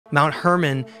Mount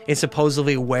Hermon is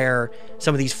supposedly where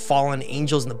some of these fallen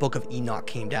angels in the Book of Enoch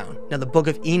came down. Now, the Book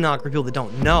of Enoch, for people that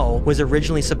don't know, was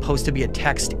originally supposed to be a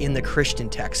text in the Christian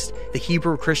text, the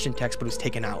Hebrew Christian text, but it was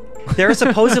taken out. There are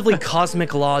supposedly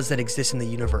cosmic laws that exist in the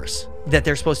universe that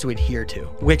they're supposed to adhere to,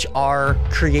 which are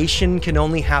creation can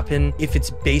only happen if it's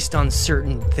based on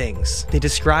certain things. They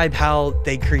describe how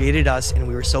they created us and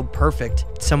we were so perfect,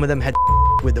 some of them had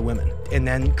with the women, and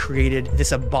then created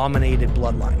this abominated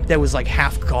bloodline that was like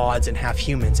half gods and half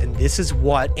humans. And this is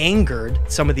what angered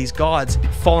some of these gods,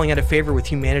 falling out of favor with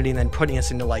humanity and then putting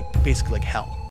us into like basically like hell.